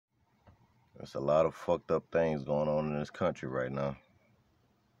There's a lot of fucked up things going on in this country right now.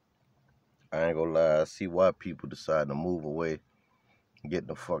 I ain't gonna lie, I see why people decide to move away and get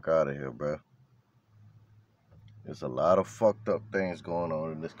the fuck out of here, bro. There's a lot of fucked up things going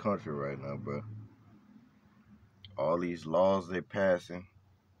on in this country right now, bro. All these laws they passing,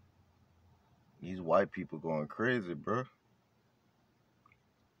 these white people going crazy, bro.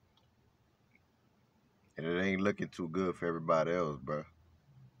 And it ain't looking too good for everybody else, bro.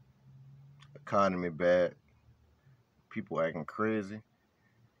 Economy bad, people acting crazy.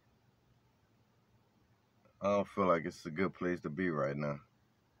 I don't feel like it's a good place to be right now.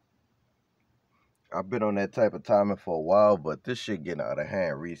 I've been on that type of timing for a while, but this shit getting out of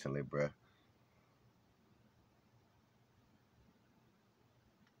hand recently, bro.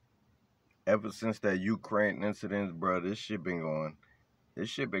 Ever since that Ukraine incident, bro, this shit been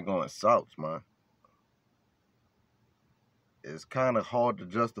going south, man. It's kind of hard to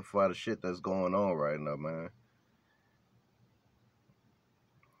justify the shit that's going on right now, man.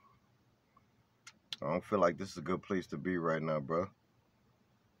 I don't feel like this is a good place to be right now, bro.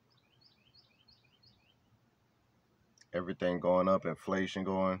 Everything going up, inflation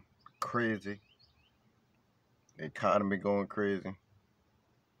going crazy, the economy going crazy.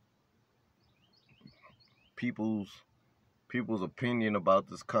 People's people's opinion about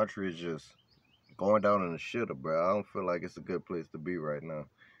this country is just going down in the shitter, bro. I don't feel like it's a good place to be right now.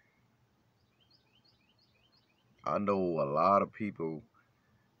 I know a lot of people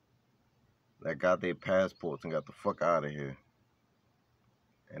that got their passports and got the fuck out of here.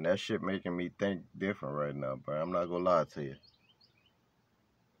 And that shit making me think different right now, bro. I'm not gonna lie to you.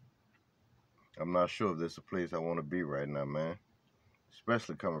 I'm not sure if this is a place I want to be right now, man.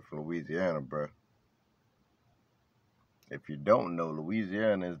 Especially coming from Louisiana, bro. If you don't know,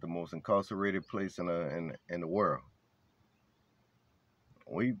 Louisiana is the most incarcerated place in the world.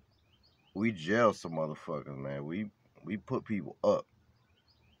 We we jail some motherfuckers, man. We put people up.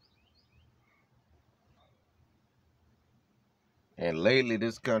 And lately,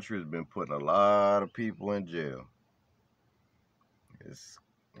 this country has been putting a lot of people in jail. It's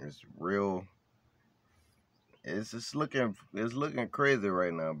it's real. It's looking crazy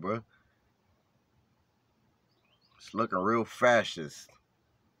right now, bro. It's looking real fascist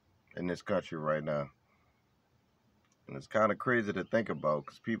in this country right now, and it's kind of crazy to think about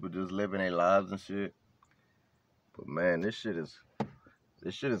because people just living their lives and shit. But man, this shit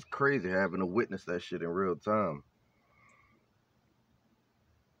is crazy having to witness that shit in real time.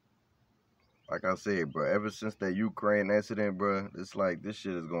 Like I said, bro, ever since that Ukraine incident, bro, it's like this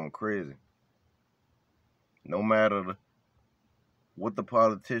shit is going crazy. No matter what the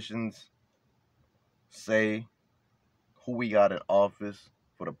politicians say, who we got in office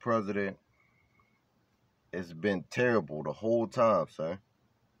for the president, it's been terrible the whole time, son.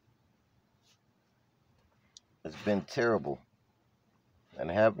 It's been terrible.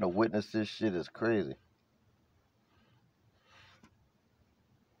 And having to witness this shit is crazy.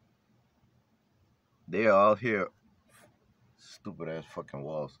 They are out here, stupid ass fucking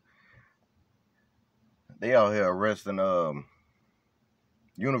walls. They out here arresting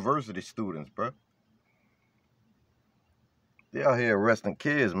university students, bro. They out here arresting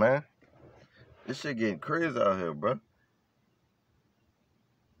kids, man. This shit getting crazy out here, bro.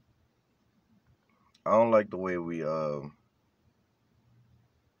 I don't like the way I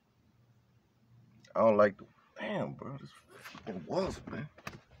don't like the damn, bro. This fucking walls, man.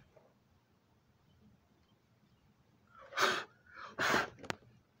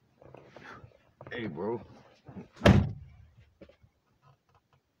 Hey, bro.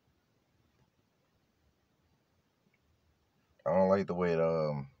 I don't like the way I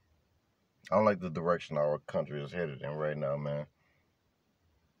don't like the direction our country is headed in right now, man.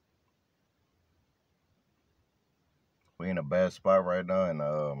 We in a bad spot right now,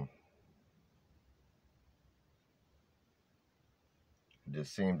 and it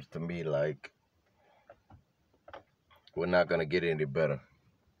just seems to me like we're not gonna get any better.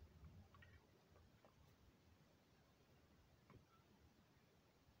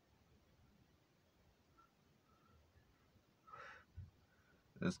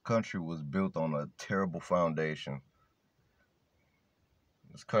 This country was built on a terrible foundation.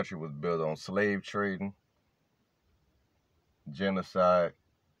 This country was built on slave trading, genocide,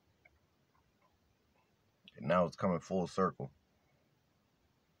 and now it's coming full circle.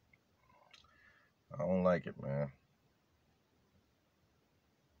 I don't like it, man.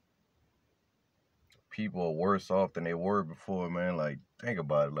 People are worse off than they were before, man. Like, think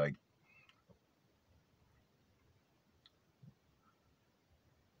about it. Like,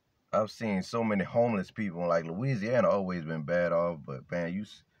 I've seen so many homeless people. Like, Louisiana always been bad off, but man,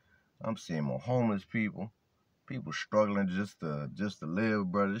 I'm seeing more homeless people, people struggling just to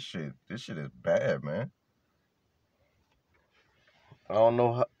live, bro. This shit is bad, man. I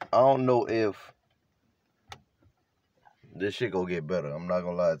don't know if this shit gonna get better. I'm not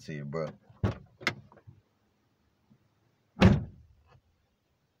gonna lie to you, bro.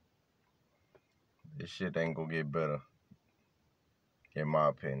 This shit ain't gonna get better, in my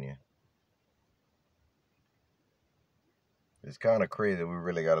opinion. It's kind of crazy we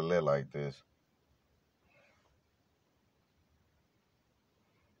really gotta live like this.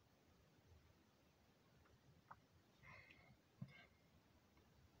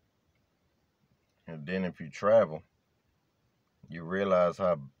 And then if you travel, you realize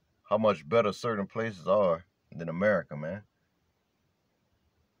how much better certain places are than America, man.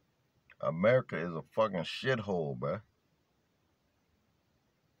 America is a fucking shithole, bro.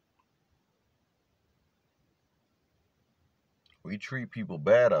 We treat people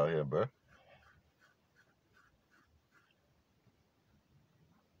bad out here, bro.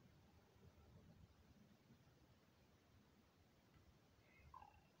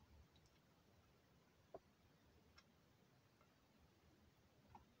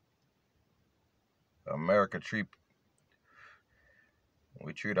 America treat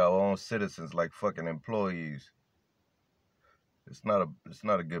we treat our own citizens like fucking employees. It's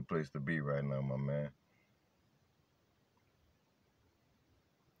not a good place to be right now, my man.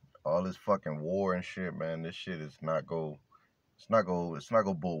 All this fucking war and shit, man. This shit is not go. It's not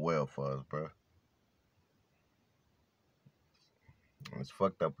go bode well for us, bro. And it's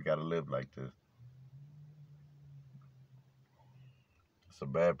fucked up. We gotta live like this. It's a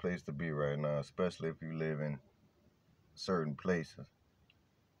bad place to be right now, especially if you live in certain places.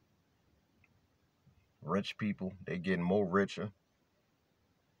 Rich people, they getting more richer.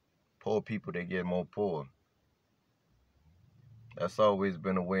 Poor people, they get more poor. That's always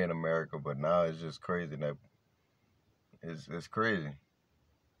been the way in America, but now it's just crazy that it's crazy.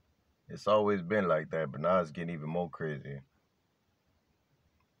 It's always been like that, but now it's getting even more crazy.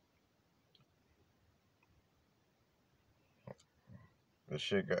 This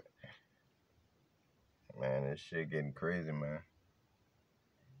shit got man, this shit getting crazy, man.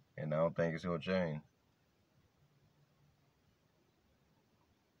 And I don't think it's gonna change.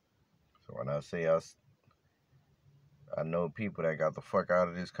 So when I say I know people that got the fuck out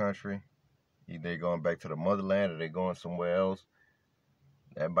of this country, either they going back to the motherland or they going somewhere else.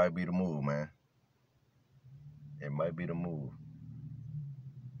 That might be the move, man. It might be the move.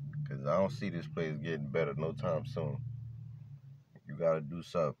 Cause I don't see this place getting better no time soon. You gotta do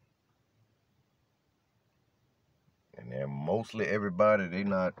something. And then mostly everybody, ain't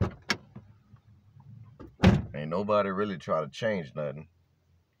nobody really try to change nothing.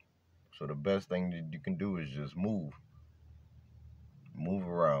 So the best thing that you can do is just move. Move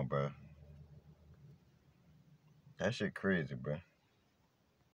around, bro. That shit crazy, bro.